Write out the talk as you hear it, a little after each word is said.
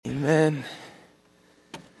Amen.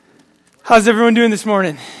 How's everyone doing this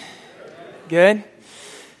morning? Good?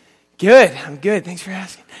 Good. I'm good. Thanks for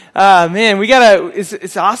asking. Man,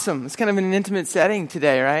 it's awesome. It's kind of an intimate setting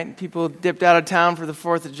today, right? People dipped out of town for the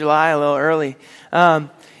 4th of July a little early.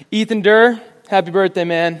 Ethan Durr, happy birthday,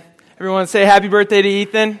 man. Everyone say happy birthday to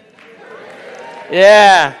Ethan.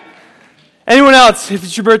 Yeah. Anyone else, if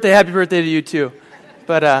it's your birthday, happy birthday to you too.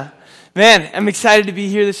 But, man, I'm excited to be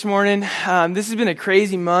here this morning. This has been a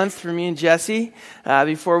crazy month for me and Jesse.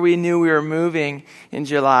 Before we knew we were moving in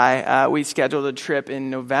July, we scheduled a trip in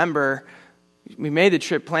November. We made the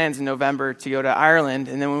trip plans in November to go to Ireland,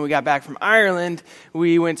 and then when we got back from Ireland,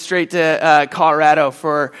 we went straight to Colorado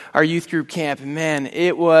for our youth group camp. And man,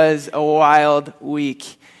 it was a wild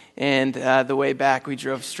week. And the way back, we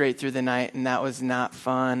drove straight through the night, and that was not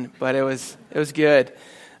fun, but it was good.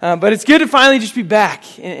 But it's good to finally just be back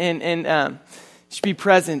and just be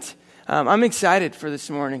present. I'm excited for this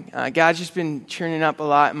morning. God's just been churning up a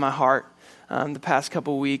lot in my heart the past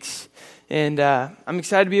couple weeks, and I'm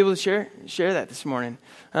excited to be able to share that this morning.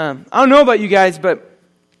 I don't know about you guys, but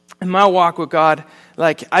in my walk with God,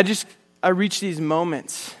 I reach these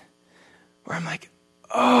moments where I'm like,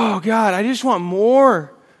 oh God, I just want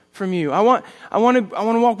more from you. I want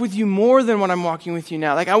to walk with you more than what I'm walking with you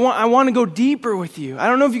now. Like I want to go deeper with you. I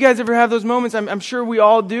don't know if you guys ever have those moments. I'm sure we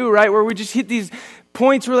all do, right? Where we just hit these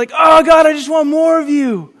points where we're like, oh God, I just want more of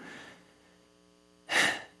you.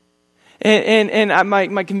 And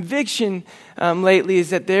my conviction lately is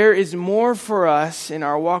that there is more for us in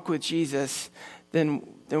our walk with Jesus than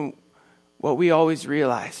what we always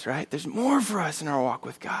realize, right? There's more for us in our walk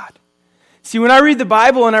with God. See, when I read the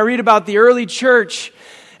Bible and I read about the early church,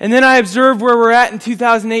 and then I observe where we're at in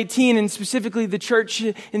 2018, and specifically the church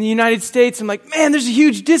in the United States. I'm like, man, there's a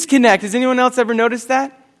huge disconnect. Has anyone else ever noticed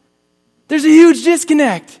that? There's a huge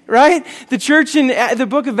disconnect, right? The church in the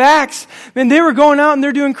book of Acts, man, they were going out and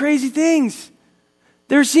they're doing crazy things.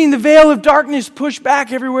 They were seeing the veil of darkness push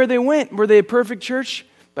back everywhere they went. Were they a perfect church?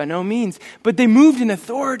 By no means. But they moved in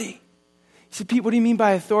authority. He said, Pete, what do you mean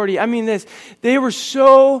by authority? I mean this. They were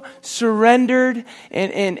so surrendered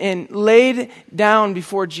and laid down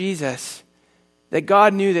before Jesus that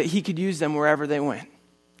God knew that he could use them wherever they went.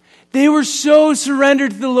 They were so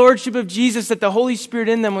surrendered to the lordship of Jesus that the Holy Spirit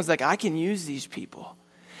in them was like, I can use these people.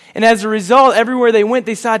 And as a result, everywhere they went,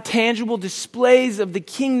 they saw tangible displays of the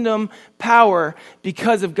kingdom power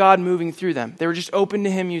because of God moving through them. They were just open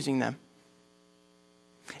to him using them.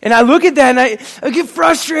 And I look at that and I get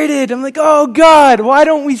frustrated. I'm like, oh God, why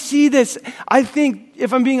don't we see this? I think,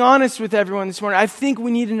 if I'm being honest with everyone this morning, I think we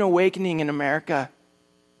need an awakening in America.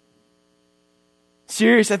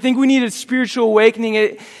 Serious, I think we need a spiritual awakening.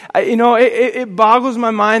 It boggles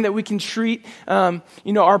my mind that we can treat,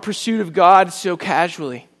 our pursuit of God so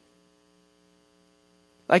casually.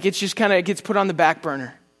 Like it's just it gets put on the back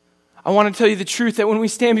burner. I want to tell you the truth that when we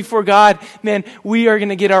stand before God, man, we are going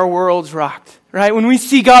to get our worlds rocked, right? When we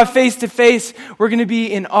see God face to face, we're going to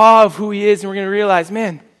be in awe of who he is, and we're going to realize,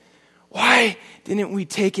 man, why didn't we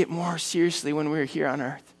take it more seriously when we were here on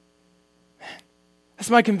earth? Man, that's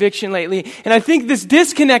my conviction lately. And I think this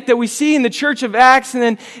disconnect that we see in the church of Acts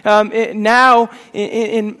and then now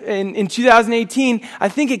in 2018, I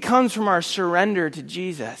think it comes from our surrender to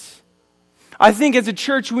Jesus. I think as a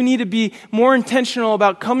church, we need to be more intentional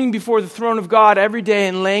about coming before the throne of God every day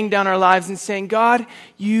and laying down our lives and saying, God,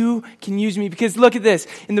 you can use me. Because look at this.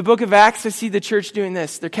 In the book of Acts, I see the church doing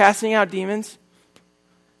this. They're casting out demons,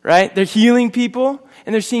 right? They're healing people,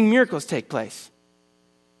 and they're seeing miracles take place.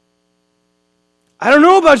 I don't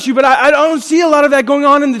know about you, but I don't see a lot of that going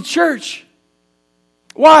on in the church.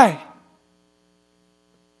 Why?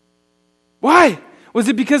 Why? Was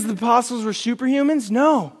it because the apostles were superhumans?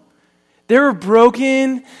 No. They were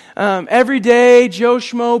broken, everyday Joe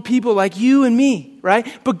Schmo people like you and me, right?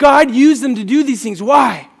 But God used them to do these things.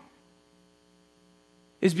 Why?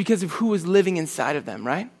 It's because of who was living inside of them,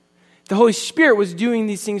 right? The Holy Spirit was doing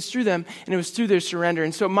these things through them, and it was through their surrender.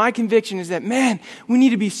 And so my conviction is that, man, we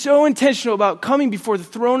need to be so intentional about coming before the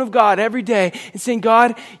throne of God every day and saying,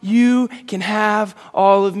 God, you can have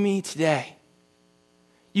all of me today.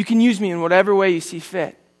 You can use me in whatever way you see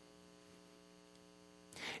fit.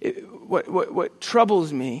 What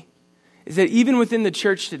troubles me is that even within the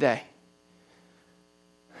church today,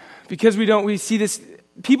 because we see this,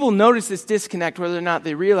 people notice this disconnect whether or not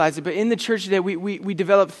they realize it, but in the church today, we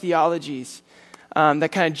develop theologies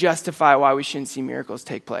that kind of justify why we shouldn't see miracles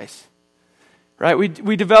take place. Right?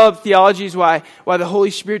 We develop theologies why the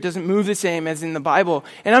Holy Spirit doesn't move the same as in the Bible.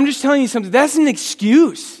 And I'm just telling you something, that's an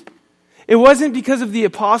excuse. It wasn't because of the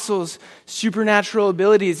apostles' supernatural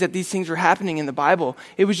abilities that these things were happening in the Bible.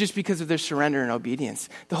 It was just because of their surrender and obedience.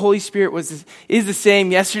 The Holy Spirit is the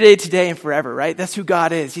same yesterday, today, and forever, right? That's who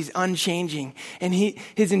God is. He's unchanging. And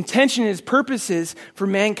his intention and his purposes for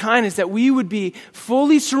mankind is that we would be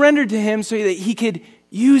fully surrendered to him so that he could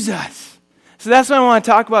use us. So that's what I want to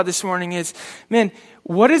talk about this morning is, man,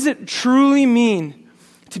 what does it truly mean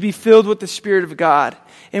to be filled with the Spirit of God?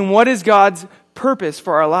 And what is God's purpose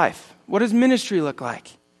for our life? What does ministry look like?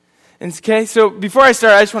 And okay, so before I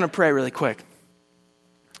start, I just want to pray really quick.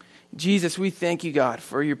 Jesus, we thank you, God,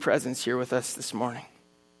 for your presence here with us this morning.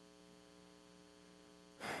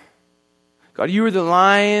 God, you were the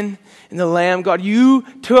lion and the lamb. God, you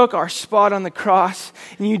took our spot on the cross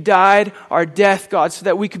and you died our death, God, so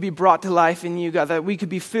that we could be brought to life in you, God, that we could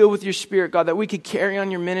be filled with your Spirit, God, that we could carry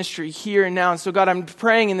on your ministry here and now. And so, God, I'm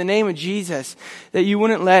praying in the name of Jesus that you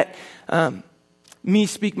wouldn't let me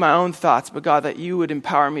speak my own thoughts, but God, that you would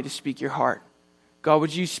empower me to speak your heart. God,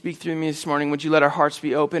 would you speak through me this morning? Would you let our hearts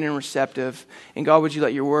be open and receptive? And God, would you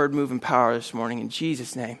let your word move in power this morning? In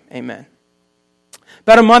Jesus' name, amen.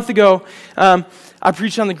 About a month ago, I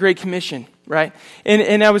preached on the Great Commission, right?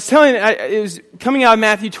 And I was telling, it was coming out of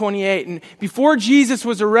Matthew 28, and before Jesus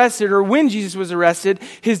was arrested, or when Jesus was arrested,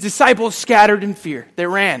 his disciples scattered in fear. They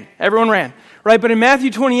ran. Everyone ran, right? But in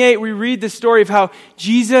Matthew 28, we read the story of how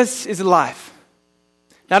Jesus is alive.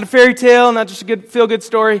 Not a fairy tale, not just a good feel-good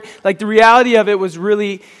story. Like the reality of it was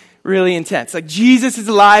really, really intense. Like Jesus is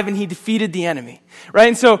alive and he defeated the enemy, right?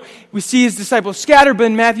 And so we see his disciples scattered, but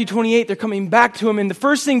in Matthew 28, they're coming back to him. And the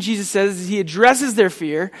first thing Jesus says is he addresses their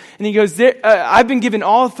fear. And he goes, I've been given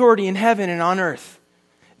all authority in heaven and on earth.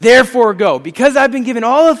 Therefore go. Because I've been given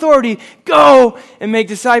all authority, go and make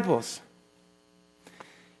disciples.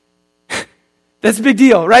 That's a big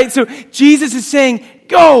deal, right? So Jesus is saying,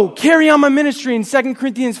 go, carry on my ministry. In 2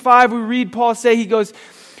 Corinthians 5, we read Paul say, he goes,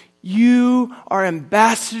 you are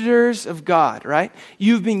ambassadors of God, right?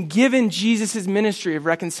 You've been given Jesus' ministry of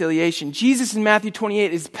reconciliation. Jesus in Matthew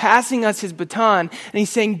 28 is passing us his baton, and he's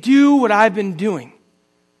saying, do what I've been doing.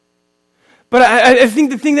 But I think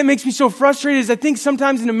the thing that makes me so frustrated is I think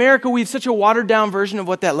sometimes in America we have such a watered down version of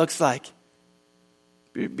what that looks like.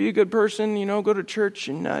 Be a good person, go to church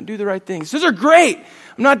and do the right things. Those are great.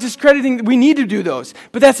 I'm not discrediting that we need to do those.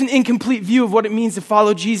 But that's an incomplete view of what it means to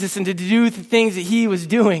follow Jesus and to do the things that he was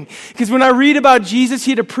doing. Because when I read about Jesus,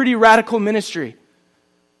 he had a pretty radical ministry.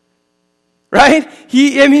 Right?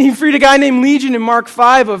 He freed a guy named Legion in Mark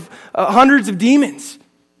 5 of hundreds of demons.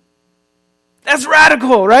 That's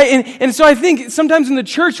radical, right? And so I think sometimes in the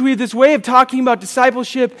church we have this way of talking about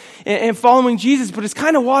discipleship and following Jesus, but it's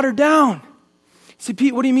kind of watered down. See,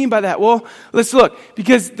 Pete, what do you mean by that? Well, let's look,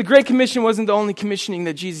 because the Great Commission wasn't the only commissioning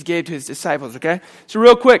that Jesus gave to his disciples, okay? So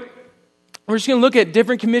real quick, we're just going to look at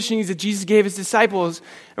different commissionings that Jesus gave his disciples,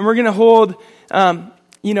 and we're going to hold, the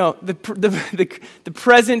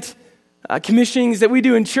present commissionings that we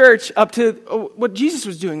do in church up to what Jesus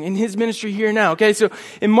was doing in his ministry here now, okay? So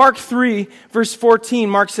in Mark 3, verse 14,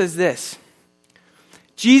 Mark says this,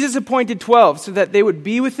 Jesus appointed 12 so that they would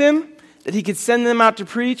be with him, that he could send them out to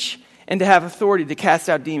preach, and to have authority to cast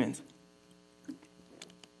out demons.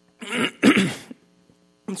 I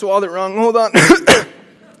swallowed it wrong. Hold on.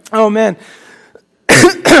 Oh, man.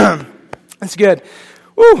 That's good.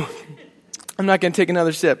 Woo. I'm not going to take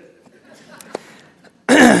another sip.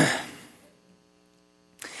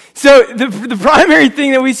 So the primary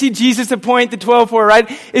thing that we see Jesus appoint the 12 for,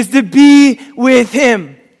 right, is to be with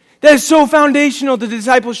him. That is so foundational to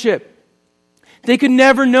discipleship. They could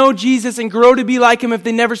never know Jesus and grow to be like him if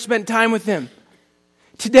they never spent time with him.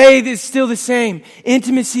 Today, it's still the same.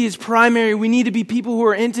 Intimacy is primary. We need to be people who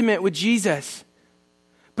are intimate with Jesus.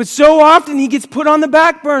 But so often, he gets put on the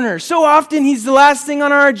back burner. So often, he's the last thing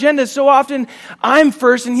on our agenda. So often, I'm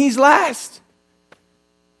first and he's last.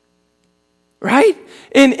 Right?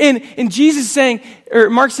 And Jesus saying, or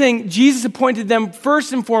Mark saying, Jesus appointed them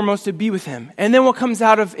first and foremost to be with him. And then what comes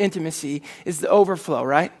out of intimacy is the overflow,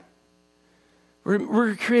 right?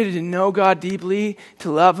 We're created to know God deeply, to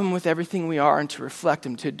love him with everything we are, and to reflect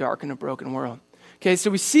him to a dark and a broken world. Okay, so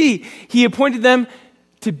we see he appointed them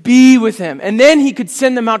to be with him. And then he could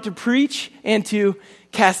send them out to preach and to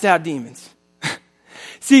cast out demons.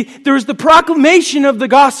 See, there was the proclamation of the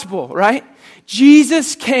gospel, right?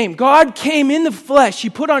 Jesus came. God came in the flesh. He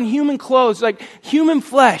put on human clothes, like human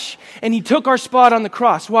flesh, and he took our spot on the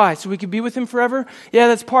cross. Why? So we could be with him forever? Yeah,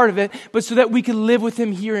 that's part of it. But so that we could live with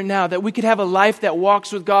him here and now, that we could have a life that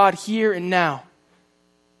walks with God here and now.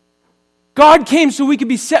 God came so we could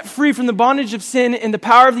be set free from the bondage of sin and the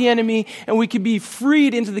power of the enemy, and we could be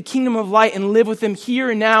freed into the kingdom of light and live with him here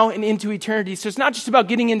and now and into eternity. So it's not just about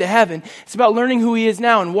getting into heaven. It's about learning who he is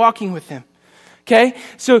now and walking with him. Okay?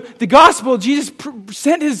 So the gospel, Jesus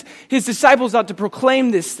sent his disciples out to proclaim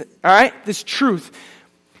this, all right? This truth.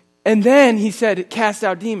 And then he said, cast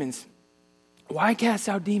out demons. Why cast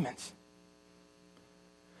out demons?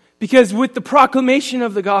 Because with the proclamation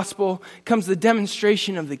of the gospel comes the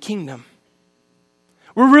demonstration of the kingdom.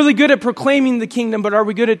 We're really good at proclaiming the kingdom, but are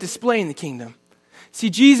we good at displaying the kingdom? See,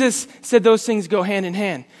 Jesus said those things go hand in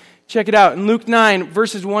hand. Check it out. In Luke 9,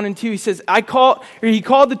 verses 1 and 2, he says, he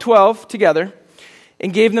called the 12 together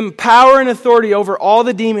and gave them power and authority over all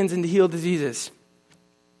the demons and to heal diseases.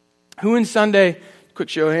 Who in Sunday, quick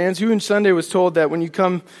show of hands, who in Sunday was told that when you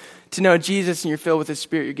come to know Jesus and you're filled with his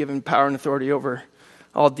Spirit, you're given power and authority over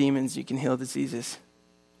all demons, you can heal diseases?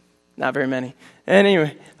 Not very many. And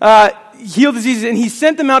anyway, heal diseases. And he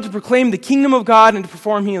sent them out to proclaim the kingdom of God and to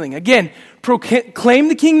perform healing. Again, proclaim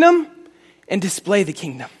the kingdom and display the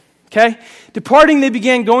kingdom. Okay? Departing, they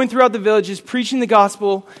began going throughout the villages, preaching the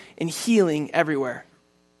gospel and healing everywhere.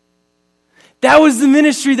 That was the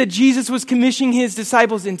ministry that Jesus was commissioning his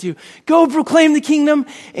disciples into. Go proclaim the kingdom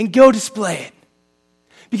and go display it.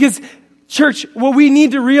 Because, church, what we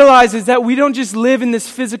need to realize is that we don't just live in this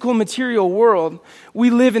physical, material world. We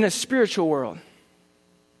live in a spiritual world.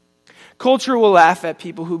 Culture will laugh at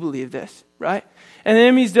people who believe this, right? And the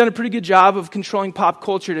enemy's done a pretty good job of controlling pop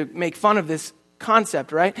culture to make fun of this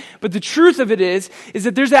concept, right? But the truth of it is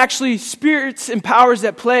that there's actually spirits and powers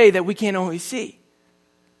at play that we can't always see.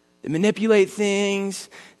 They manipulate things.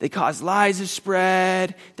 They cause lies to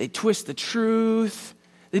spread. They twist the truth.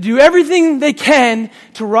 They do everything they can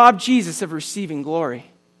to rob Jesus of receiving glory.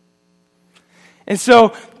 And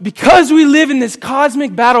so, because we live in this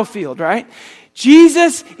cosmic battlefield, right?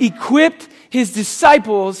 Jesus equipped his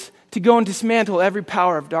disciples to go and dismantle every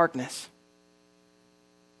power of darkness.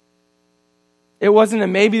 It wasn't a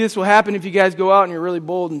maybe this will happen if you guys go out and you're really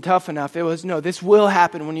bold and tough enough. It was, no, this will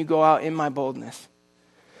happen when you go out in my boldness.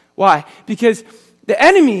 Why? Because the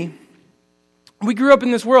enemy, we grew up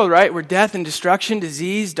in this world, right? Where death and destruction,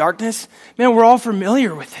 disease, darkness, man, we're all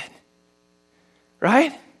familiar with it.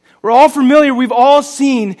 Right? We're all familiar. We've all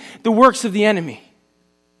seen the works of the enemy.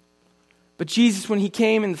 But Jesus, when he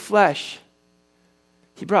came in the flesh,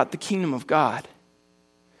 he brought the kingdom of God.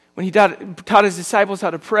 When he taught his disciples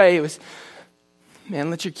how to pray, it was, man,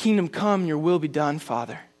 let your kingdom come, your will be done,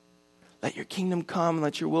 Father. Let your kingdom come,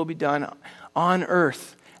 let your will be done on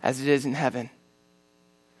earth as it is in heaven.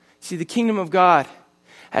 See, the kingdom of God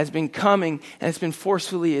has been coming and it's been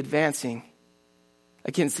forcefully advancing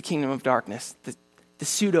against the kingdom of darkness, the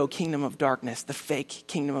pseudo-kingdom of darkness, the fake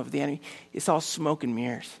kingdom of the enemy. It's all smoke and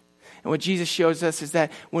mirrors. And what Jesus shows us is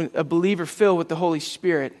that when a believer filled with the Holy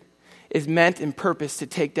Spirit is meant and purposed to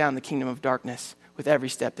take down the kingdom of darkness with every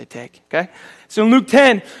step they take, okay? So in Luke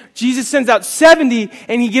 10, Jesus sends out 70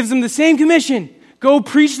 and he gives them the same commission. Go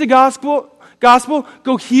preach the gospel,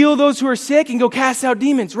 go heal those who are sick, and go cast out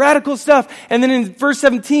demons. Radical stuff. And then in verse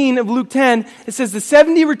 17 of Luke 10, it says, the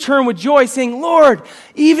 70 returned with joy, saying, Lord,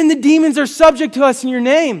 even the demons are subject to us in your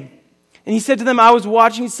name. And he said to them, I was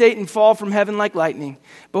watching Satan fall from heaven like lightning.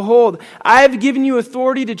 Behold, I have given you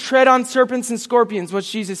authority to tread on serpents and scorpions.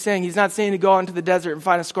 What's Jesus saying? He's not saying to go out into the desert and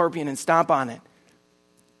find a scorpion and stomp on it.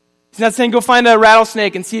 He's not saying go find a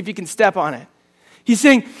rattlesnake and see if you can step on it. He's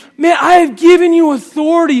saying, man, I have given you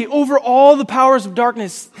authority over all the powers of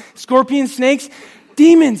darkness. Scorpions, snakes,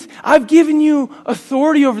 demons. I've given you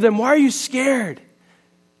authority over them. Why are you scared?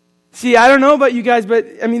 See, I don't know about you guys, but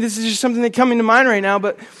I mean, this is just something that comes to mind right now.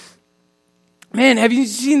 But man, have you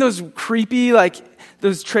seen those creepy,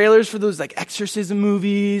 those trailers for those exorcism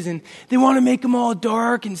movies? And they want to make them all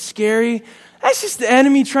dark and scary. That's just the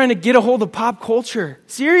enemy trying to get a hold of pop culture.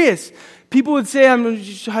 Serious. People would say, I'm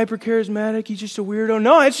just hyper charismatic. He's just a weirdo.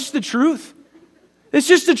 No, it's just the truth. It's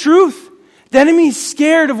just the truth. The enemy is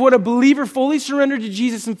scared of what a believer fully surrendered to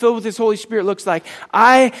Jesus and filled with his Holy Spirit looks like.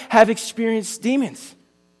 I have experienced demons.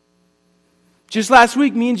 Just last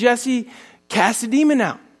week, me and Jesse cast a demon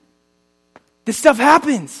out. This stuff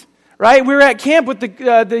happens, right? We were at camp with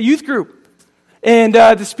the youth group. And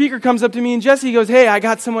the speaker comes up to me and Jesse. He goes, hey, I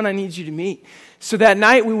got someone I need you to meet. So that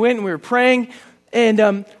night we went and we were praying.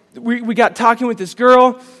 And we got talking with this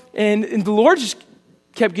girl. And the Lord just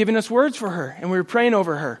kept giving us words for her. And we were praying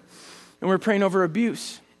over her. And we were praying over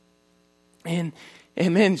abuse. And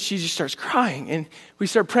then she just starts crying. And we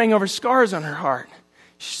start praying over scars on her heart.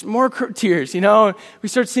 Just more tears, We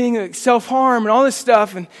start seeing self-harm and all this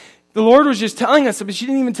stuff. And the Lord was just telling us, but she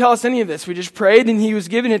didn't even tell us any of this. We just prayed and he was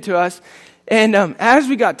giving it to us. And as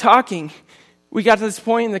we got talking, we got to this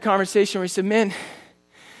point in the conversation where he said, man,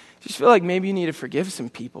 I just feel like maybe you need to forgive some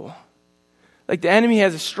people. Like the enemy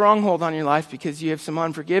has a stronghold on your life because you have some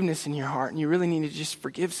unforgiveness in your heart and you really need to just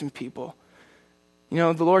forgive some people. You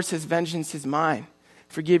know, the Lord says, vengeance is mine.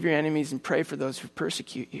 Forgive your enemies and pray for those who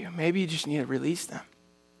persecute you. Maybe you just need to release them.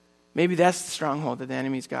 Maybe that's the stronghold that the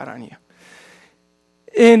enemy's got on you.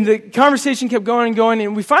 And the conversation kept going and going,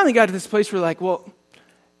 and we finally got to this place where like, well,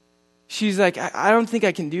 she's like, I don't think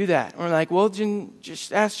I can do that. And we're like, well,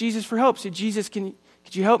 just ask Jesus for help. Say, Jesus, could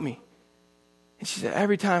you help me? And she said,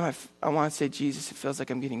 every time I want to say Jesus, it feels like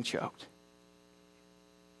I'm getting choked.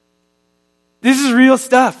 This is real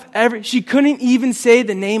stuff. She couldn't even say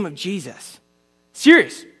the name of Jesus.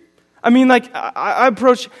 Serious. I mean, like,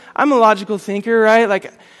 I'm a logical thinker, right?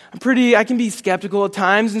 Like, I can be skeptical at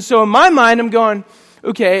times. And so in my mind, I'm going,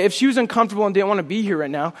 okay, if she was uncomfortable and didn't want to be here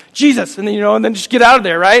right now, Jesus, and then, and then just get out of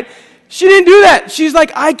there, right? She didn't do that. She's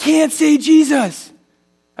like, I can't say Jesus.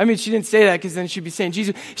 I mean, she didn't say that because then she'd be saying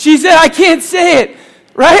Jesus. She said, I can't say it,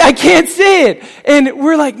 right? I can't say it. And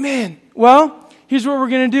we're like, man, well, here's what we're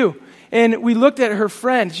going to do. And we looked at her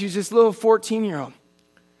friend. She was this little 14-year-old.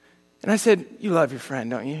 And I said, you love your friend,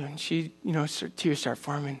 don't you? And she, tears start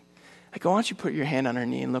forming. I go, why don't you put your hand on her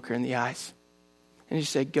knee and look her in the eyes? And you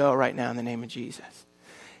say, go right now in the name of Jesus.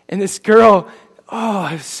 And this girl, it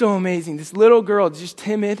was so amazing. This little girl, just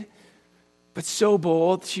timid, but so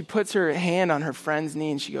bold. She puts her hand on her friend's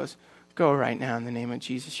knee and she goes, go right now in the name of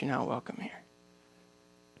Jesus. You're not welcome here.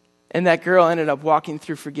 And that girl ended up walking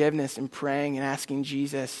through forgiveness and praying and asking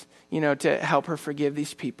Jesus, to help her forgive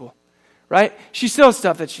these people, right? She still has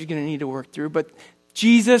stuff that she's going to need to work through, but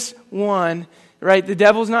Jesus won, right? The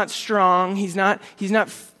devil's not strong. He's not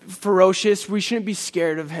ferocious. We shouldn't be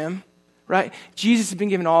scared of him, right? Jesus has been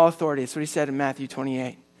given all authority. That's what he said in Matthew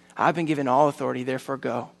 28. I've been given all authority, therefore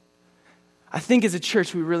go. I think as a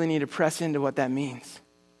church, we really need to press into what that means.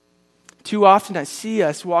 Too often I see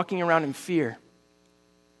us walking around in fear.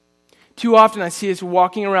 Too often I see us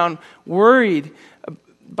walking around worried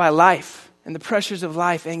by life and the pressures of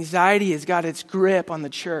life. Anxiety has got its grip on the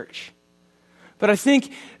church. But I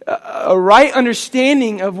think a right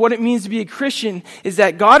understanding of what it means to be a Christian is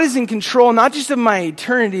that God is in control, not just of my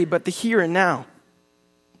eternity, but the here and now.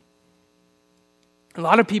 A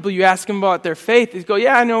lot of people, you ask them about their faith, they go,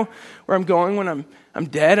 yeah, I know where I'm going when I'm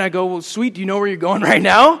dead. I go, well, sweet, do you know where you're going right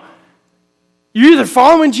now? You're either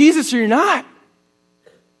following Jesus or you're not.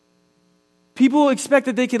 People expect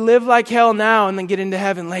that they could live like hell now and then get into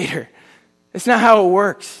heaven later. It's not how it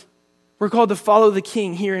works. We're called to follow the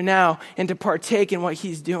King here and now and to partake in what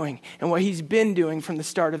he's doing and what he's been doing from the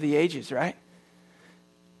start of the ages, right?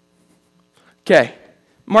 Okay,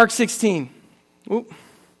 Mark 16. Oop.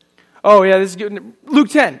 Oh, yeah, this is good. Luke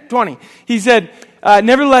 10:20. He said,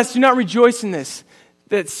 nevertheless, do not rejoice in this,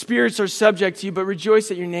 that spirits are subject to you, but rejoice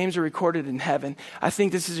that your names are recorded in heaven. I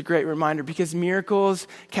think this is a great reminder because miracles,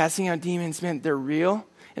 casting out demons, man, they're real,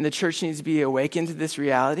 and the church needs to be awakened to this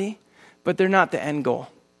reality, but they're not the end goal.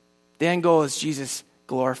 The end goal is Jesus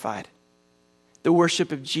glorified, the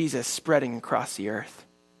worship of Jesus spreading across the earth.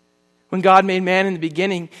 When God made man in the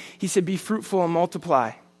beginning, he said, be fruitful and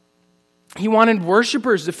multiply. He wanted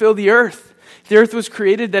worshipers to fill the earth. The earth was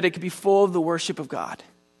created that it could be full of the worship of God.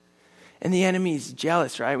 And the enemy is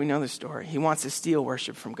jealous, right? We know the story. He wants to steal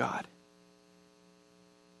worship from God.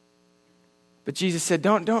 But Jesus said,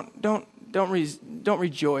 don't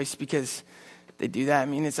rejoice because they do that. I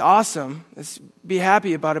mean, it's awesome. Let's be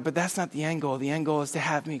happy about it, but that's not the end goal. The end goal is to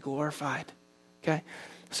have me glorified. Okay?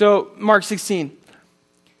 So, Mark 16.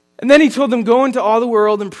 And then he told them, go into all the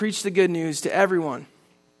world and preach the good news to everyone.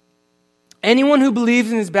 Anyone who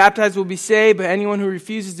believes and is baptized will be saved, but anyone who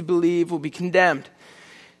refuses to believe will be condemned.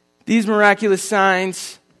 These miraculous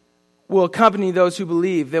signs will accompany those who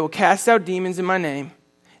believe. They will cast out demons in my name,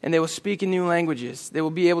 and they will speak in new languages. They will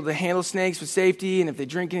be able to handle snakes with safety, and if they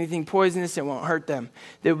drink anything poisonous, it won't hurt them.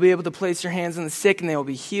 They will be able to place their hands on the sick, and they will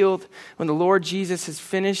be healed. When the Lord Jesus had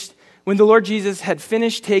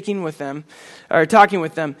finished talking with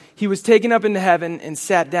them, he was taken up into heaven and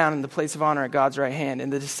sat down in the place of honor at God's right hand.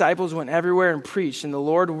 And the disciples went everywhere and preached, and the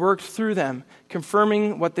Lord worked through them,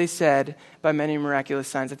 confirming what they said by many miraculous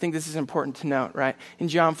signs. I think this is important to note, right? In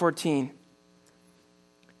John 14,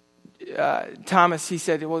 Thomas, he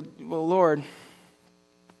said, well, Lord,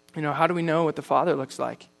 how do we know what the Father looks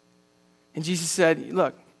like? And Jesus said,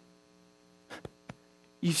 look,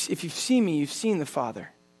 if you've seen me, you've seen the Father.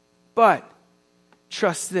 But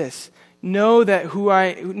trust this, know who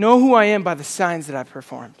I am by the signs that I've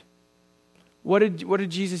performed. What did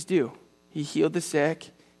Jesus do? He healed the sick,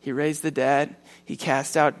 he raised the dead, he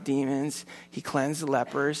cast out demons, he cleansed the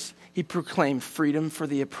lepers, he proclaimed freedom for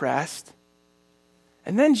the oppressed.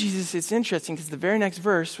 And then Jesus, it's interesting because the very next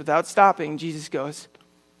verse, without stopping, Jesus goes,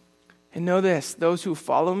 and know this, those who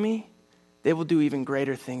follow me, they will do even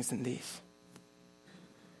greater things than these.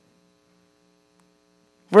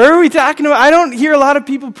 Where are we talking about? I don't hear a lot of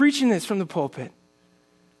people preaching this from the pulpit.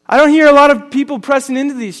 I don't hear a lot of people pressing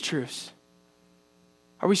into these truths.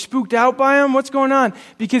 Are we spooked out by them? What's going on?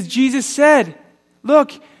 Because Jesus said,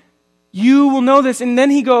 look, you will know this. And then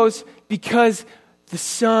he goes, because the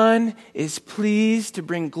Son is pleased to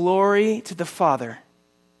bring glory to the Father.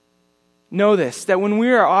 Know this, that when we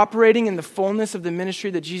are operating in the fullness of the ministry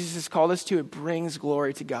that Jesus has called us to, it brings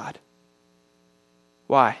glory to God.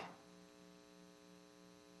 Why?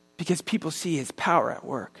 Because people see his power at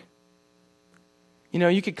work. You know,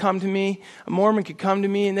 you could come to me, a Mormon could come to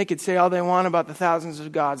me, and they could say all they want about the thousands of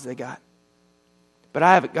gods they got. But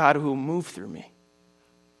I have a God who will move through me.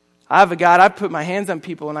 I have a God, I've put my hands on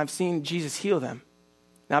people and I've seen Jesus heal them.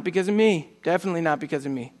 Not because of me, definitely not because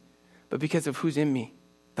of me, but because of who's in me,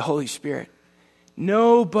 the Holy Spirit.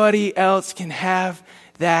 Nobody else can have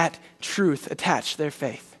that truth attached to their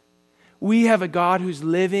faith. We have a God who's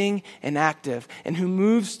living and active and who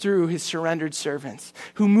moves through his surrendered servants,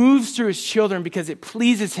 who moves through his children because it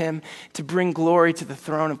pleases him to bring glory to the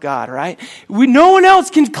throne of God, right? No one else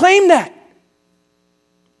can claim that.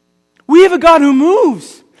 We have a God who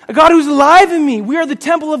moves, a God who's alive in me. We are the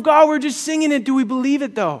temple of God. We're just singing it. Do we believe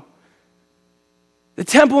it though? The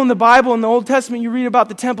temple in the Bible, in the Old Testament, you read about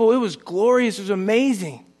the temple. It was glorious. It was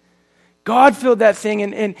amazing. God filled that thing,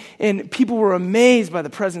 and people were amazed by the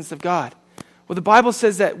presence of God. Well, the Bible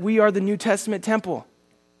says that we are the New Testament temple.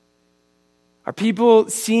 Are people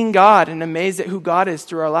seeing God and amazed at who God is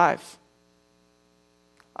through our lives?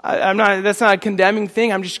 That's not a condemning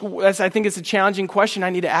thing. I think it's a challenging question I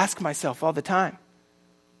need to ask myself all the time.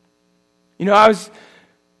 You know,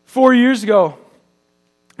 4 years ago,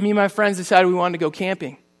 me and my friends decided we wanted to go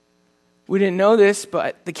camping. We didn't know this,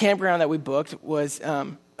 but the campground that we booked was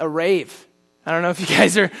a rave. I don't know if you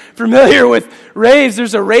guys are familiar with raves.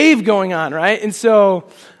 There's a rave going on, right? And so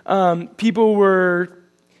people were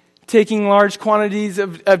taking large quantities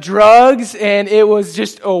of drugs, and it was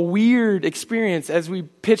just a weird experience as we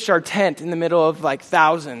pitched our tent in the middle of like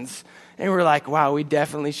thousands. And we're like, wow, we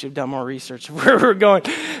definitely should have done more research of where we're going.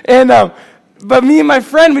 And but me and my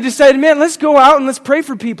friend, we decided, man, let's go out and let's pray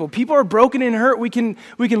for people. People are broken and hurt. We can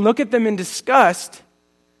look at them in disgust,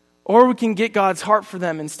 or we can get God's heart for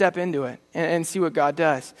them and step into it and see what God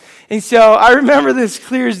does. And so I remember this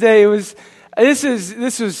clear as day. This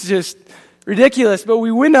was just ridiculous. But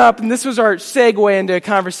we went up, and this was our segue into a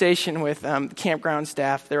conversation with the campground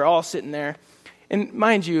staff. They're all sitting there, and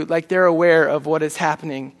mind you, like they're aware of what is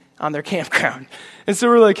happening on their campground. And so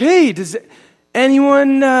we're like, hey, does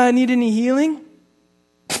anyone need any healing?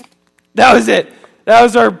 That was it. That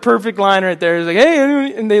was our perfect line right there. It was like, hey,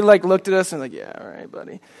 anyone? And they like looked at us and like, yeah, all right,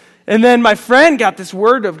 buddy. And then my friend got this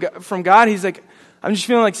word from God. He's like, I'm just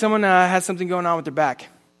feeling like someone has something going on with their back.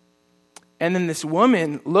 And then this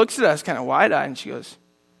woman looks at us kind of wide-eyed, and she goes,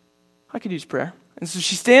 I could use prayer. And so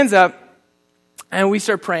she stands up, and we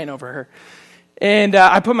start praying over her. And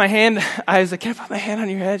I was like, can I put my hand on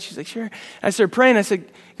your head? She's like, sure. And I started praying. I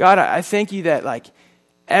said, God, I thank you that like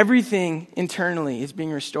everything internally is being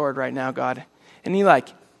restored right now, God. And he like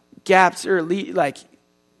gaps or like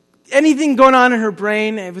anything going on in her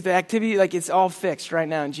brain with the activity, like it's all fixed right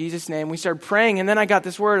now in Jesus' name. We started praying, and then I got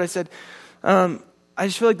this word. I said, I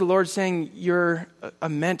just feel like the Lord's saying you're a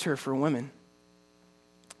mentor for women.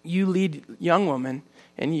 You lead young women,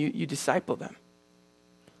 and you disciple them.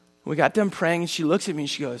 We got done praying, and she looks at me, and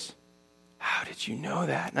she goes, how did you know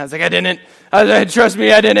that? And I was like, I didn't. Trust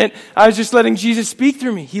me, I didn't. I was just letting Jesus speak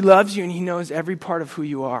through me. He loves you, and he knows every part of who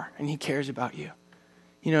you are, and he cares about you.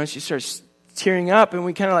 You know, and she starts tearing up, and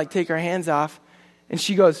we kind of like take our hands off, and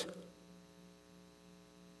she goes,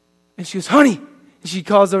 honey. And she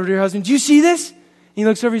calls over to her husband, do you see this? And he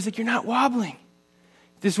looks over, he's like, you're not wobbling.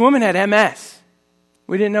 This woman had MS.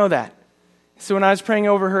 We didn't know that. So when I was praying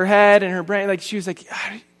over her head and her brain, like she was like,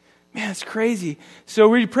 man, it's crazy. So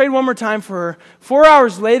we prayed one more time for her. 4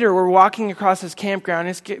 hours later, we're walking across this campground.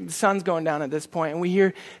 The sun's going down at this point, and we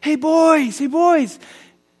hear, hey boys.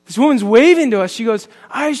 This woman's waving to us. She goes,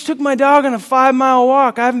 I just took my dog on a 5-mile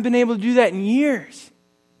walk. I haven't been able to do that in years.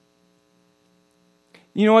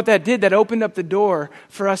 You know what that did? That opened up the door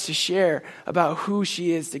for us to share about who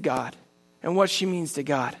she is to God and what she means to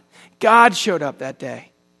God. God showed up that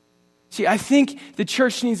day. See, I think the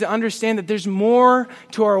church needs to understand that there's more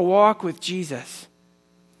to our walk with Jesus.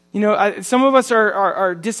 You know, some of us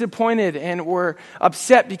are disappointed and we're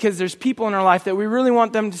upset because there's people in our life that we really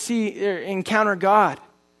want them to see encounter God.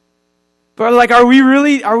 But like, are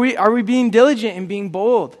we being diligent and being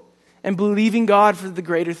bold and believing God for the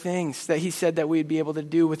greater things that he said that we'd be able to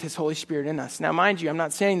do with his Holy Spirit in us? Now, mind you, I'm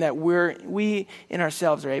not saying that we in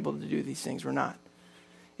ourselves are able to do these things. We're not.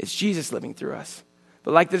 It's Jesus living through us.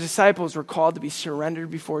 But like the disciples, we're called to be surrendered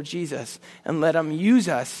before Jesus and let him use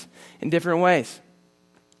us in different ways.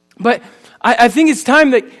 But I think it's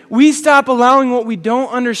time that we stop allowing what we don't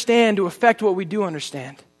understand to affect what we do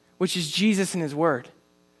understand, which is Jesus and his word.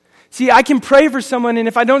 See, I can pray for someone, and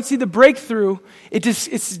if I don't see the breakthrough,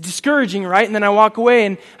 it's discouraging, right? And then I walk away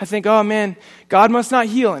and I think, oh man, God must not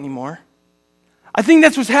heal anymore. I think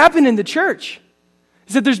that's what's happened in the church.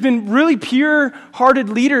 Is that there's been really pure-hearted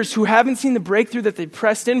leaders who haven't seen the breakthrough that they've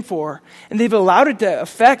pressed in for, and they've allowed it to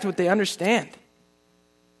affect what they understand.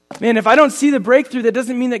 Man, if I don't see the breakthrough, that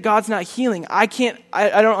doesn't mean that God's not healing. I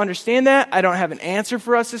don't understand that. I don't have an answer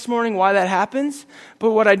for us this morning why that happens.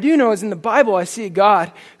 But what I do know is in the Bible, I see a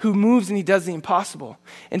God who moves and he does the impossible.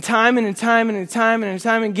 And time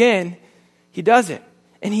again, he does it.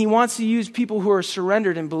 And he wants to use people who are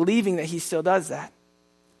surrendered and believing that he still does that.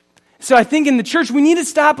 So I think in the church, we need to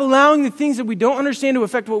stop allowing the things that we don't understand to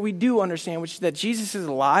affect what we do understand, which is that Jesus is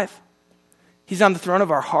alive. He's on the throne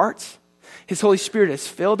of our hearts. His Holy Spirit has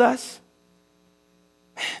filled us.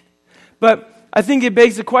 But I think it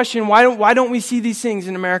begs the question, why don't we see these things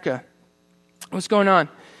in America? What's going on?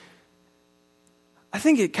 I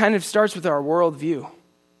think it kind of starts with our worldview.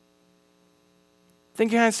 I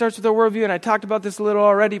think it kind of starts with our worldview, and I talked about this a little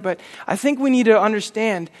already, but I think we need to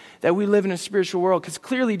understand that we live in a spiritual world, because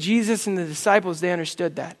clearly Jesus and the disciples, they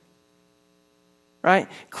understood that. Right?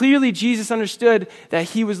 Clearly Jesus understood that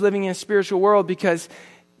he was living in a spiritual world, because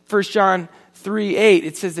 1 John 3:8,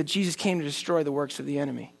 it says that Jesus came to destroy the works of the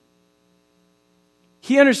enemy.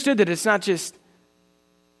 He understood that it's not just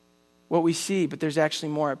what we see, but there's actually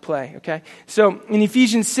more at play, okay? So in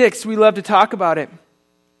Ephesians 6, we love to talk about it.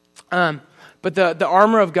 But the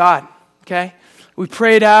armor of God, okay? We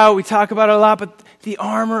pray it out, we talk about it a lot, but the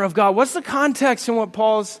armor of God. What's the context in what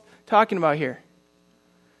Paul's talking about here?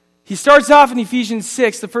 He starts off in Ephesians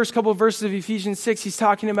 6, the first couple of verses of Ephesians 6, he's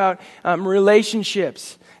talking about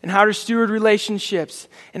relationships and how to steward relationships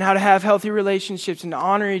and how to have healthy relationships and to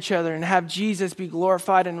honor each other and have Jesus be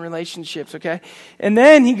glorified in relationships, okay? And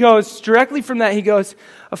then he goes, directly from that, he goes,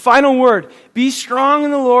 a final word, be strong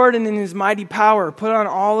in the Lord and in his mighty power. Put on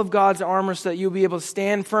all of God's armor so that you'll be able to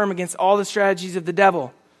stand firm against all the strategies of the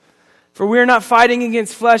devil. For we are not fighting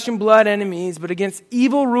against flesh and blood enemies, but against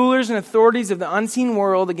evil rulers and authorities of the unseen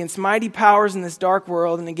world, against mighty powers in this dark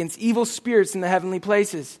world, and against evil spirits in the heavenly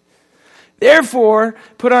places. Therefore,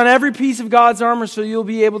 put on every piece of God's armor so you'll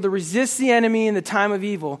be able to resist the enemy in the time of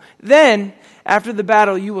evil. Then, after the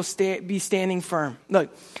battle, you will be standing firm. Look,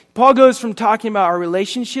 Paul goes from talking about our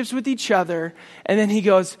relationships with each other, and then he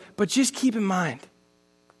goes, but just keep in mind,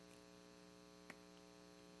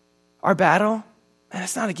 our battle, man,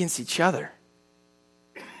 it's not against each other.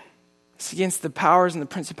 It's against the powers and the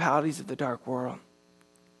principalities of the dark world.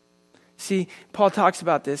 See, Paul talks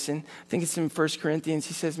about this, and I think it's in 1 Corinthians.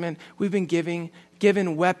 He says, man, we've been given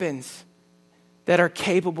weapons that are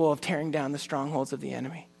capable of tearing down the strongholds of the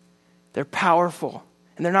enemy. They're powerful,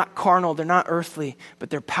 and they're not carnal, they're not earthly,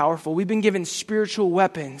 but they're powerful. We've been given spiritual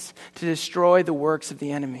weapons to destroy the works of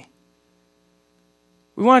the enemy.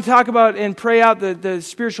 We want to talk about and pray out the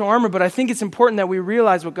spiritual armor, but I think it's important that we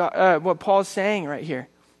realize what Paul's saying right here,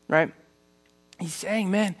 right? He's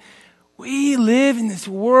saying, man, we live in this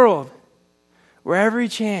world where every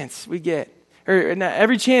chance we get,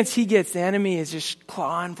 every chance he gets, the enemy is just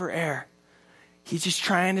clawing for air. He's just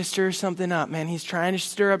trying to stir something up, man. He's trying to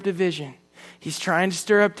stir up division. He's trying to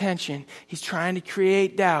stir up tension. He's trying to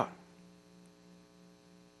create doubt.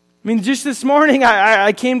 I mean, just this morning,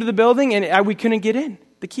 I came to the building and we couldn't get in.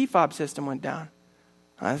 The key fob system went down.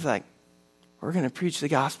 I was like, we're going to preach the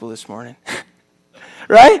gospel this morning.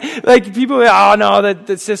 Right? Like people, oh no,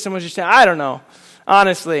 the system was just, I don't know.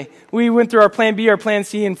 Honestly, we went through our plan B, our plan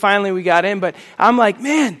C, and finally we got in. But I'm like,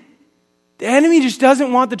 man, the enemy just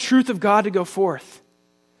doesn't want the truth of God to go forth.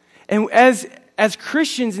 And as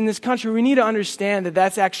Christians in this country, we need to understand that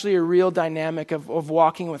that's actually a real dynamic of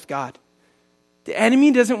walking with God. The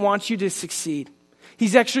enemy doesn't want you to succeed.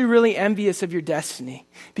 He's actually really envious of your destiny.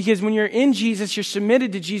 Because when you're in Jesus, you're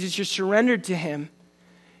submitted to Jesus, you're surrendered to him,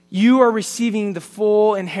 you are receiving the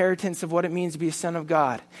full inheritance of what it means to be a son of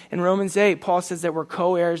God. In Romans 8, Paul says that we're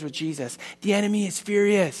co-heirs with Jesus. The enemy is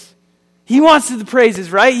furious. He wants the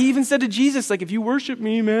praises, right? He even said to Jesus, like, if you worship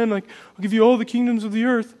me, man, like, I'll give you all the kingdoms of the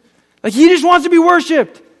earth. Like, he just wants to be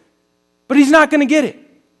worshiped. But he's not going to get it.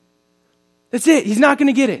 That's it. He's not going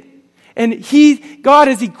to get it. And God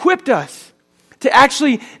has equipped us to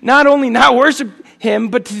actually not only not worship him,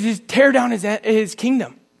 but to just tear down his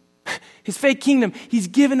kingdom, his fake kingdom. He's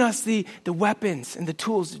given us the weapons and the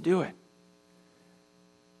tools to do it.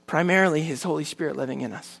 Primarily his Holy Spirit living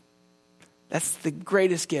in us. That's the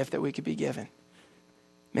greatest gift that we could be given.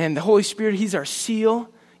 Man, the Holy Spirit, he's our seal,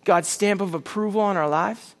 God's stamp of approval on our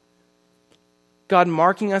lives. God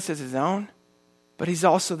marking us as his own, but he's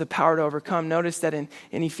also the power to overcome. Notice that in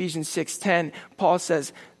Ephesians 6:10, Paul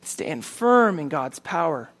says, stand firm in God's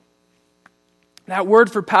power. That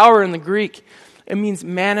word for power in the Greek, it means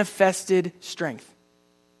manifested strength.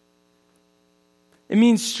 It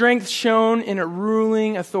means strength shown in a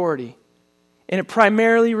ruling authority. And it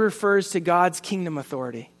primarily refers to God's kingdom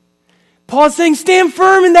authority. Paul's saying, stand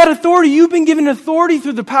firm in that authority. You've been given authority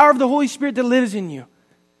through the power of the Holy Spirit that lives in you.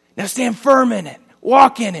 Now stand firm in it.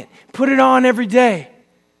 Walk in it. Put it on every day.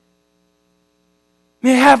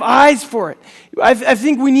 Man, have eyes for it. I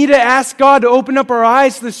think we need to ask God to open up our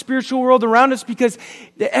eyes to the spiritual world around us because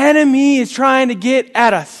the enemy is trying to get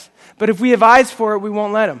at us. But if we have eyes for it, we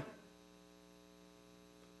won't let him.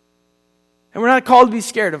 And we're not called to be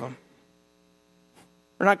scared of him.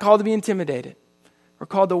 We're not called to be intimidated. We're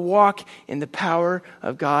called to walk in the power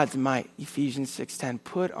of God's might. Ephesians 6:10.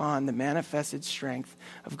 Put on the manifested strength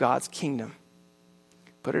of God's kingdom.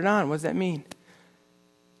 Put it on. What does that mean?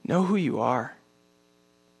 Know who you are.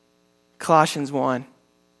 Colossians 1,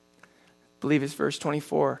 I believe it's verse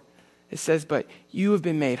 24. It says, but you have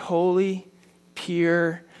been made holy,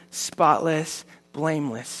 pure, spotless,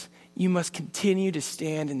 blameless. You must continue to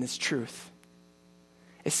stand in this truth.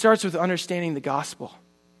 It starts with understanding the gospel.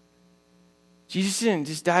 Jesus didn't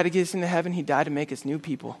just die to get us into heaven. He died to make us new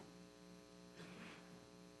people.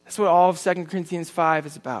 That's what all of 2 Corinthians 5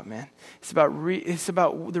 is about, man. It's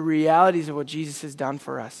about the realities of what Jesus has done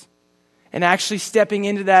for us. And actually stepping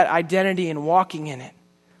into that identity and walking in it.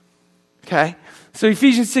 Okay? So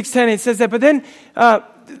Ephesians 6:10, it says that. But then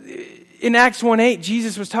in Acts 1:8,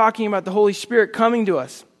 Jesus was talking about the Holy Spirit coming to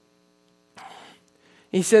us.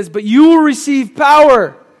 He says, but you will receive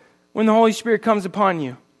power when the Holy Spirit comes upon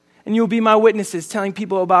you. And you'll be my witnesses, telling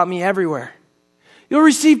people about me everywhere. You'll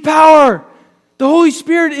receive power. The Holy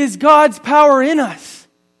Spirit is God's power in us.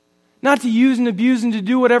 Not to use and abuse and to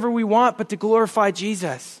do whatever we want, but to glorify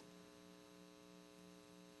Jesus.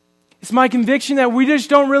 It's my conviction that we just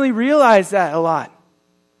don't really realize that a lot.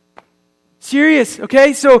 Serious,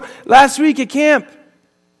 okay? So last week at camp,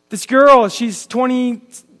 this girl, she's 20,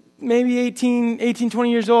 maybe 18,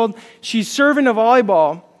 20 years old. She's serving a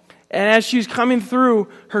volleyball. And as she was coming through,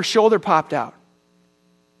 her shoulder popped out.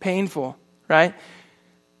 Painful, right?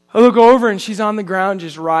 I look over and she's on the ground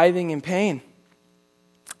just writhing in pain.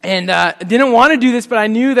 And I didn't want to do this, but I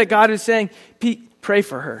knew that God was saying, Pete, pray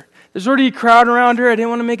for her. There's already a crowd around her. I didn't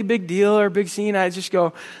want to make a big deal or a big scene. I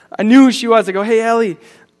knew who she was. I go, hey, Ellie,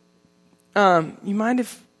 you mind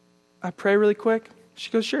if I pray really quick? She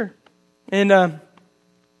goes, sure. And I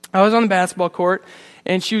was on the basketball court,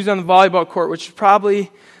 and she was on the volleyball court, which is probably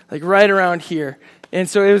like right around here. And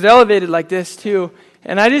so it was elevated like this too.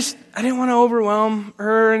 And I didn't want to overwhelm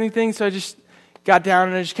her or anything, so I just got down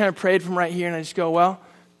and I just kind of prayed from right here, and I just go, well,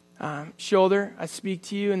 shoulder, I speak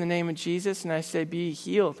to you in the name of Jesus, and I say, be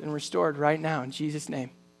healed and restored right now in Jesus'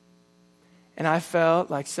 name. And I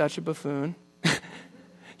felt like such a buffoon.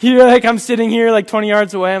 Like I'm sitting here like 20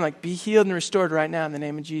 yards away. I'm like, be healed and restored right now in the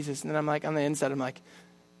name of Jesus. And then I'm like, on the inside, I'm like,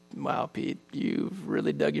 wow, Pete, you've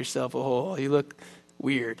really dug yourself a hole. You look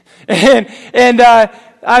weird. And I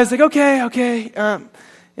was like, okay.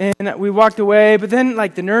 And we walked away. But then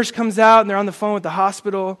like the nurse comes out and they're on the phone with the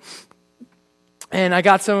hospital. And I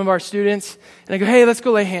got some of our students. And I go, hey, let's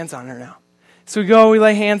go lay hands on her now. So we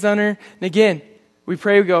lay hands on her. And again, we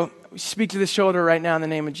pray, we speak to the shoulder right now in the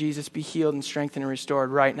name of Jesus. Be healed and strengthened and restored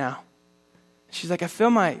right now. She's like, I feel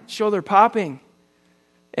my shoulder popping.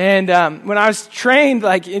 And when I was trained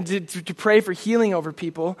like to pray for healing over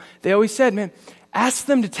people, they always said, man, ask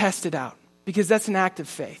them to test it out because that's an act of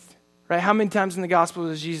faith, right? How many times in the gospel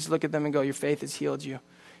does Jesus look at them and go, your faith has healed you?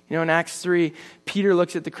 You know, in Acts 3, Peter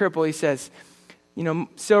looks at the cripple. He says,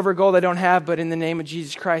 silver, gold I don't have, but in the name of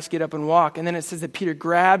Jesus Christ, get up and walk. And then it says that Peter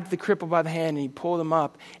grabbed the cripple by the hand and he pulled him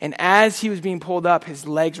up. And as he was being pulled up, his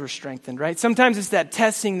legs were strengthened, right? Sometimes it's that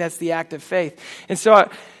testing that's the act of faith. And so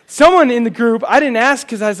someone in the group, I didn't ask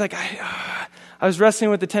because I was like, I was wrestling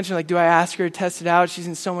with the tension, like, do I ask her to test it out? She's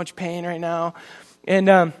in so much pain right now.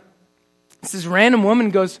 And this random woman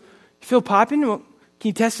goes, you feel popping? Well, can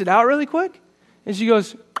you test it out really quick? And she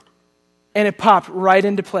goes, and it popped right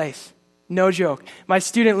into place. No joke. My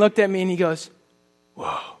student looked at me and he goes,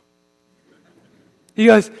 whoa. He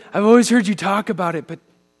goes, I've always heard you talk about it, but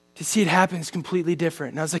to see it happen is completely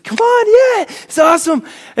different. And I was like, come on, yeah, it's awesome.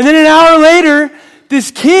 And then an hour later,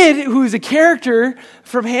 this kid who's a character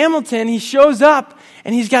from Hamilton, he shows up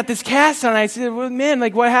and he's got this cast on. I said, well, man,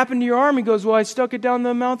 like what happened to your arm? He goes, well, I stuck it down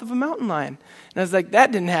the mouth of a mountain lion. And I was like,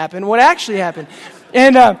 that didn't happen. What actually happened?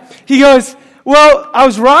 And he goes, well, I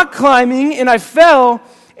was rock climbing and I fell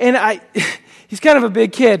and he's kind of a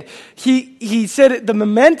big kid. He said the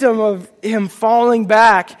momentum of him falling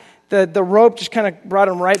back, the rope just kind of brought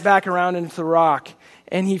him right back around into the rock,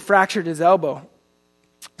 and he fractured his elbow.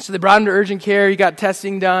 So they brought him to urgent care. He got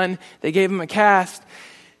testing done. They gave him a cast.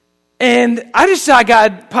 And I just saw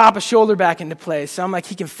God pop a shoulder back into place. So I'm like,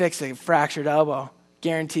 he can fix a fractured elbow.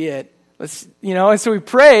 Guarantee it. And so we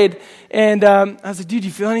prayed, and I was like, dude, do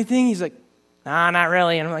you feel anything? He's like, nah, not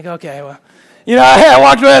really. And I'm like, okay, well. I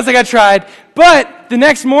walked away. I was like, I tried. But the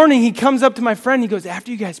next morning, he comes up to my friend. He goes, after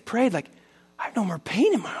you guys prayed, like, I have no more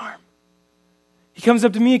pain in my arm. He comes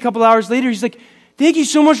up to me a couple hours later. He's like, thank you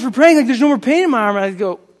so much for praying. Like, there's no more pain in my arm. And I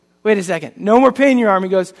go, wait a second. No more pain in your arm. He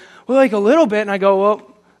goes, well, like a little bit. And I go,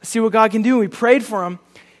 well, let's see what God can do. And we prayed for him.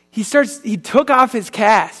 He took off his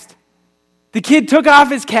cast. The kid took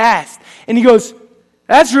off his cast. And he goes,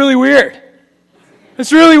 that's really weird.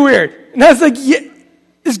 That's really weird. And I was like, yeah.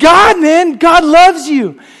 It's God, man. God loves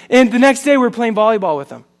you. And the next day we were playing volleyball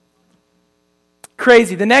with him.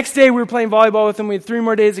 Crazy. The next day we were playing volleyball with him. We had 3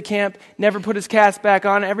 more days of camp. Never put his cast back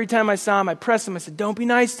on. Every time I saw him, I pressed him. I said, don't be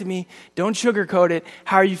nice to me. Don't sugarcoat it.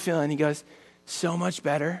 How are you feeling? He goes, so much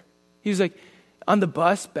better. He was like, on the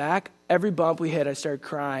bus back, every bump we hit, I started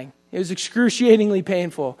crying. It was excruciatingly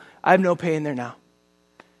painful. I have no pain there now.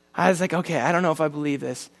 I was like, okay, I don't know if I believe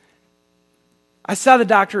this. I saw the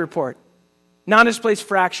doctor report. Non-displaced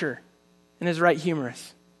fracture in his right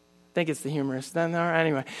humerus. I think it's the humerus.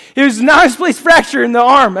 Anyway, it was non-displaced fracture in the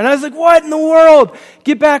arm. And I was like, what in the world?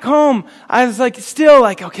 Get back home. I was like, still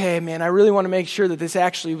like, okay, man, I really want to make sure that this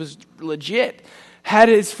actually was legit. Had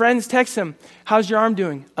his friends text him, how's your arm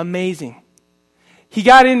doing? Amazing. He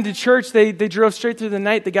got into church. They drove straight through the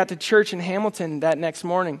night. They got to church in Hamilton that next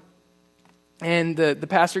morning. And the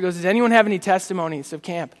pastor goes, does anyone have any testimonies of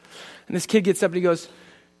camp? And this kid gets up and he goes,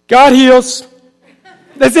 God heals.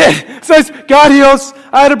 That's it. So it's, God heals.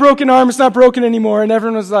 I had a broken arm. It's not broken anymore. And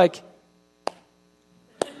everyone was like,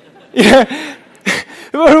 yeah.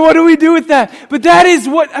 What do we do with that? But that is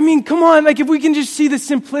come on. Like if we can just see the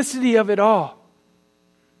simplicity of it all.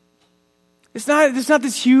 It's not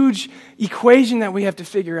this huge equation that we have to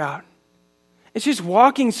figure out. It's just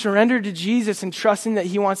walking surrendered to Jesus and trusting that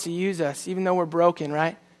he wants to use us, even though we're broken,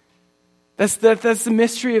 right? That's the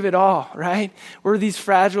mystery of it all, right? We're these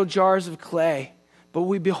fragile jars of clay, but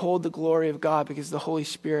we behold the glory of God because the Holy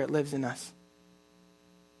Spirit lives in us.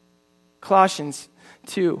 Colossians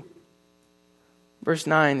 2, verse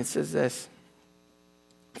 9, it says this.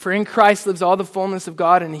 For in Christ lives all the fullness of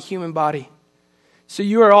God in a human body. So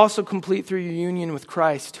you are also complete through your union with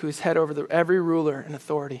Christ, who is head over every ruler and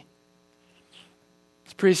authority.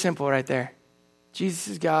 It's pretty simple right there. Jesus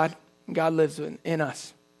is God, and God lives in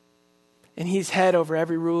us. And he's head over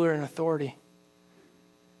every ruler and authority.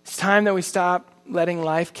 It's time that we stop letting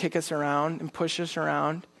life kick us around and push us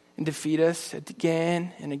around and defeat us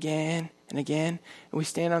again and again and again. And we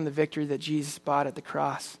stand on the victory that Jesus bought at the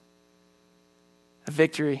cross. A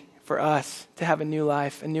victory for us to have a new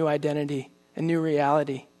life, a new identity, a new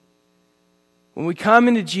reality. When we come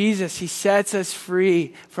into Jesus, he sets us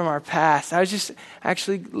free from our past. I was just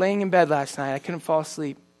actually laying in bed last night. I couldn't fall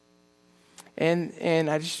asleep. And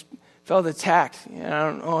I just felt attacked. I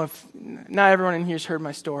don't know if, not everyone in here has heard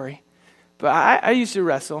my story. But I used to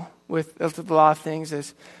wrestle with a lot of things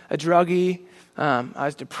as a druggie. I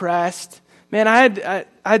was depressed. Man, I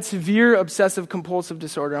had severe obsessive compulsive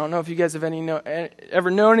disorder. I don't know if you guys have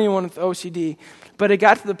ever known anyone with OCD, but it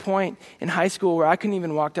got to the point in high school where I couldn't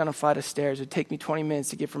even walk down a flight of stairs. It would take me 20 minutes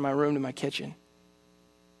to get from my room to my kitchen.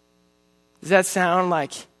 Does that sound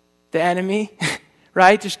like the enemy,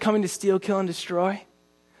 right? Just coming to steal, kill, and destroy?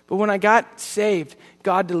 But when I got saved,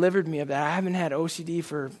 God delivered me of that. I haven't had OCD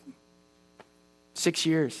for 6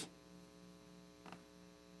 years.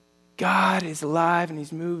 God is alive and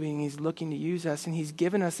he's moving. He's looking to use us and he's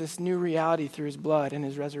given us this new reality through his blood and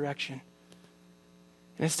his resurrection.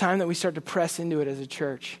 And it's time that we start to press into it as a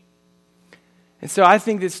church. And so I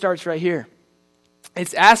think this starts right here.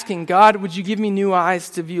 It's asking, God, would you give me new eyes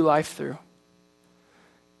to view life through?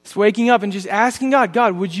 It's waking up and just asking God,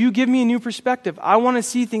 God, would you give me a new perspective? I want to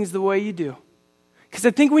see things the way you do. Because I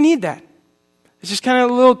think we need that. It's just kind of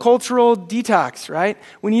a little cultural detox, right?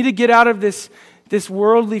 We need to get out of this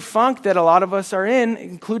worldly funk that a lot of us are in,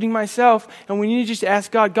 including myself, and we need to just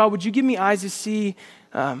ask God, God, would you give me eyes to see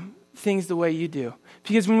things the way you do.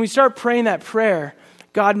 Because when we start praying that prayer,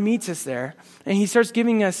 God meets us there, and he starts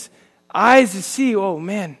giving us eyes to see, oh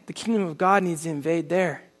man, the kingdom of God needs to invade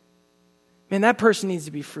there. Man, that person needs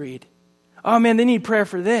to be freed. Oh man, they need prayer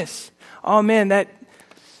for this. Oh man, my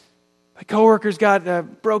coworker's got a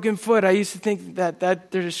broken foot. I used to think that they're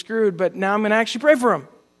just screwed, but now I'm going to actually pray for them.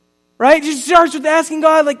 Right? It just starts with asking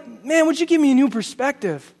God, like, man, would you give me a new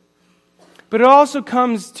perspective? But it also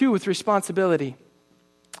comes, too, with responsibility.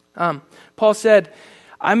 Paul said,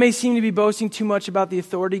 I may seem to be boasting too much about the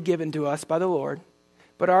authority given to us by the Lord,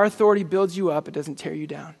 but our authority builds you up. It doesn't tear you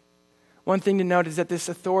down. One thing to note is that this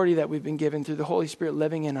authority that we've been given through the Holy Spirit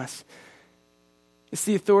living in us, it's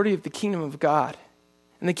the authority of the kingdom of God.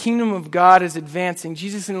 And the kingdom of God is advancing.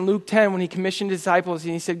 Jesus in Luke 10, when he commissioned his disciples,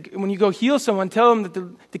 and he said, when you go heal someone, tell them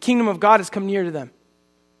that the kingdom of God has come near to them.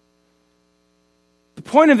 The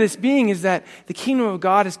point of this being is that the kingdom of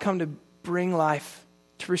God has come to bring life,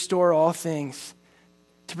 to restore all things,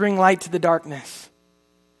 to bring light to the darkness.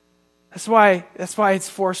 That's why it's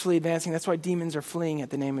forcefully advancing. That's why demons are fleeing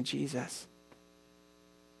at the name of Jesus.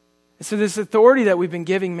 And so this authority that we've been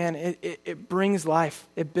giving, man, it brings life.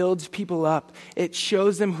 It builds people up. It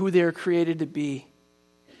shows them who they are created to be.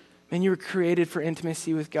 Man, you were created for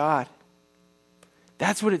intimacy with God.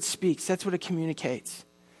 That's what it speaks. That's what it communicates.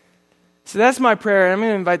 So that's my prayer. I'm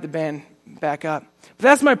going to invite the band back up. But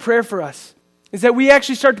that's my prayer for us, is that we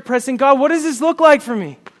actually start to press in, God, what does this look like for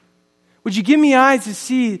me? Would you give me eyes to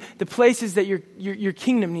see the places that your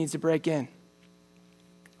kingdom needs to break in?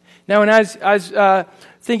 Now, when I was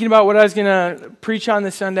thinking about what I was going to preach on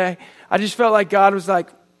this Sunday, I just felt like God was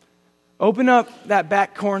like, open up that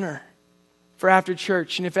back corner for after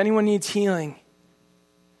church. And if anyone needs healing,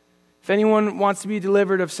 if anyone wants to be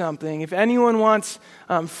delivered of something, if anyone wants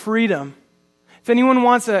freedom, if anyone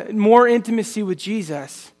wants more intimacy with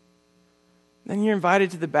Jesus, then you're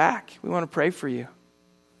invited to the back. We want to pray for you.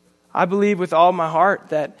 I believe with all my heart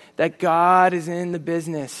that God is in the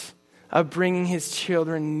business of bringing his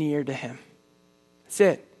children near to him. That's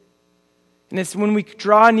it. And it's when we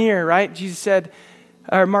draw near, right?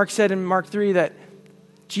 Mark said in Mark 3 that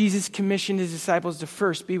Jesus commissioned his disciples to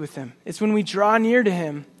first be with him. It's when we draw near to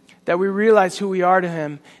him that we realize who we are to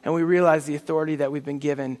him, and we realize the authority that we've been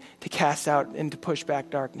given to cast out and to push back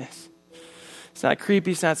darkness. It's not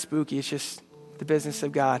creepy, it's not spooky, it's just the business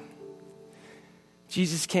of God.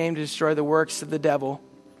 Jesus came to destroy the works of the devil,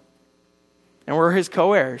 and we're his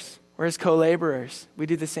co-heirs. We're his co-laborers. We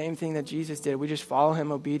do the same thing that Jesus did. We just follow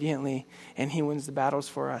him obediently, and he wins the battles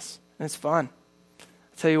for us. And it's fun.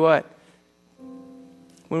 I'll tell you what,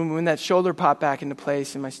 when that shoulder popped back into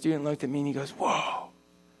place and my student looked at me and he goes, whoa.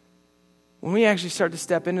 When we actually start to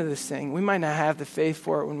step into this thing, we might not have the faith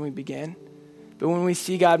for it when we begin, but when we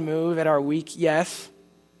see God move at our weak yes,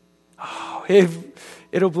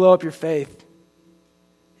 it'll blow up your faith.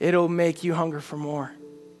 It'll make you hunger for more.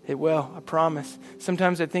 It will, I promise.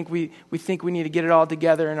 Sometimes I think we think we need to get it all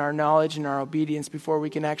together in our knowledge and our obedience before we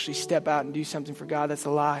can actually step out and do something for God. That's a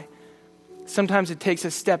lie. Sometimes it takes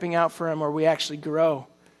us stepping out for him where we actually grow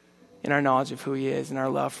in our knowledge of who he is and our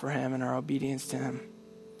love for him and our obedience to him.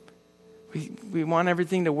 We want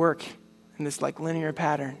everything to work in this like linear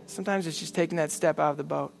pattern. Sometimes it's just taking that step out of the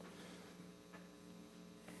boat.